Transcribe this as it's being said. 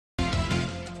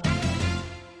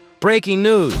Breaking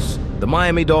news! The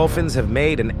Miami Dolphins have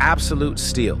made an absolute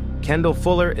steal. Kendall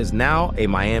Fuller is now a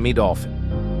Miami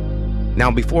Dolphin.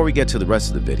 Now, before we get to the rest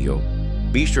of the video,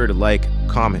 be sure to like,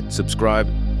 comment, subscribe,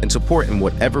 and support in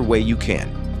whatever way you can.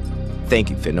 Thank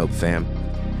you, Phinhub fam.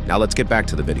 Now let's get back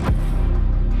to the video.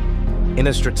 In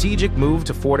a strategic move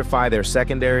to fortify their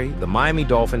secondary, the Miami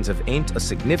Dolphins have inked a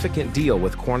significant deal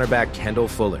with cornerback Kendall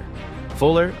Fuller.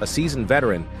 Fuller, a seasoned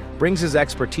veteran, brings his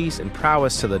expertise and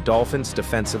prowess to the Dolphins'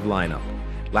 defensive lineup.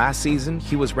 Last season,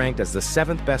 he was ranked as the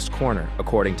 7th best corner,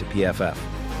 according to PFF.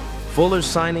 Fuller's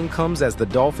signing comes as the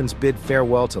Dolphins bid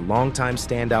farewell to longtime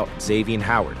standout Xavier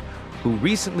Howard, who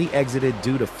recently exited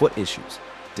due to foot issues.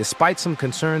 Despite some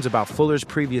concerns about Fuller's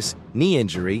previous knee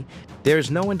injury,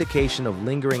 there's no indication of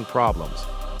lingering problems,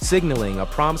 signaling a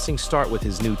promising start with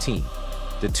his new team.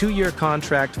 The 2-year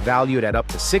contract, valued at up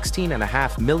to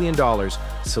 $16.5 million,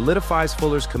 solidifies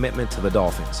Fuller's commitment to the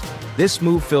Dolphins. This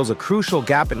move fills a crucial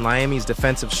gap in Miami's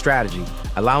defensive strategy,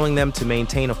 allowing them to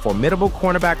maintain a formidable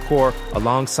cornerback core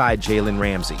alongside Jalen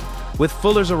Ramsey. With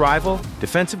Fuller's arrival,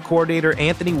 defensive coordinator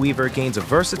Anthony Weaver gains a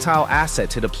versatile asset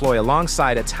to deploy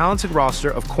alongside a talented roster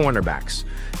of cornerbacks,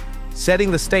 setting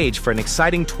the stage for an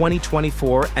exciting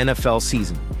 2024 NFL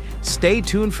season. Stay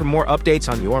tuned for more updates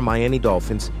on your Miami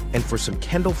Dolphins and for some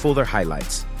Kendall Fuller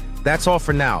highlights. That's all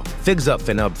for now. Figs up,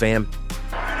 Phinhub fam.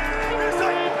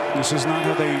 This is not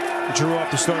how they drew up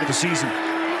the start of the season.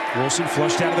 Wilson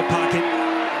flushed out of the pocket,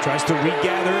 tries to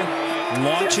regather,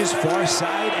 launches far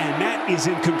side, and that is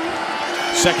incomplete.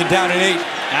 2nd down and 8.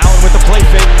 Allen with the play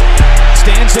fake.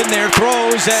 Stands in there,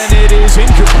 throws, and it is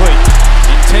incomplete.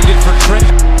 Intended for Trent.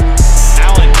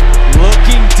 Allen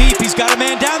looking deep. He's got a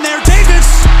man down there. Davis!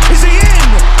 Is he in?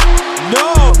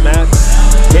 No! Matt,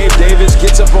 Gabe Davis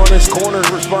gets up on his corner's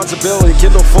responsibility.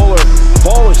 Kendall Fuller,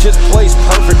 ball is just placed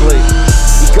perfectly.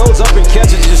 He goes up and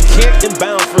catches, just can't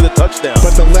inbound for the touchdown.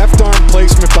 But the left arm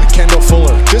placement by Kendall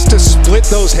Fuller, just to split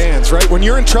those hands, right? When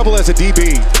you're in trouble as a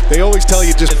DB, they always tell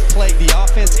you just play the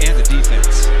offense and the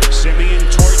defense. Simeon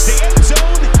towards the end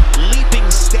zone, leaping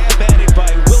stab at it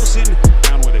by Wilson.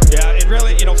 Down with it. Yeah, and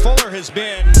really, Fuller has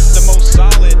been the most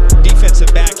solid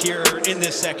defensive back here in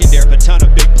this secondary. A ton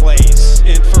of big plays.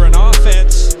 And for an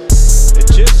offense,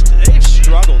 they've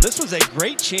struggled. This was a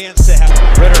great chance to have.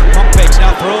 Ritter pump fakes,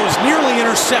 now throws, nearly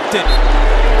intercepted.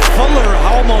 Fuller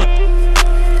almost.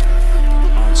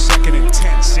 On 2nd and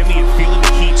 10, Simeon feeling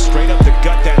the heat straight up the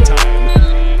gut that time.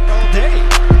 All day.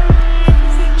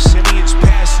 Simeon's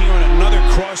pass here on another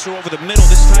crosser over the middle,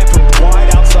 this time from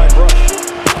wide outside rush.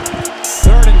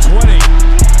 3rd and 20.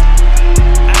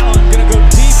 Allen gonna go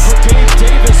deep for Gabe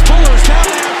Davis. Fuller's down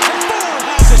there, and Fuller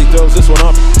has it. He throws this one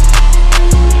up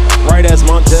right as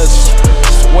Montez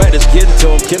Sweat is getting to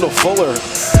him. Kendall Fuller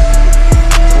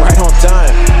right on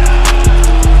time.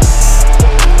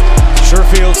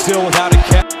 Sherfield still without a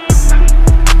catch.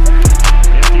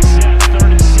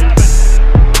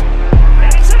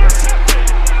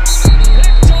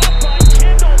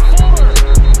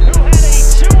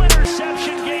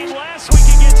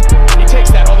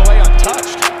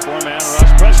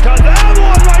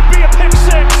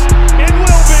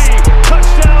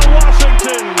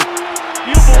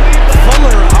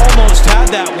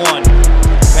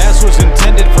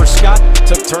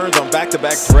 Took turns on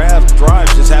back-to-back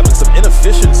drives, just having some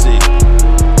inefficiency.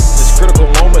 Just critical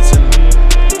moments in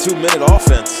the 2-minute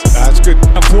offense. That's good.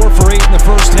 4 for 8 in the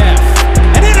first half.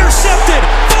 And intercepted!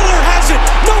 Fuller has it!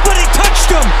 Nobody touched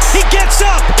him! He gets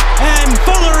up! And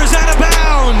Fuller is out of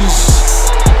bounds!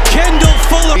 Kendall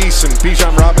Fuller. And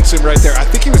Bijan Robinson right there. I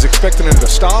think he was expecting him to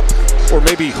stop or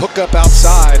maybe hook up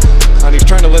outside, and he's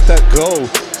trying to let that go.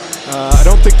 I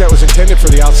don't think that was intended for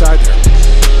the outside there.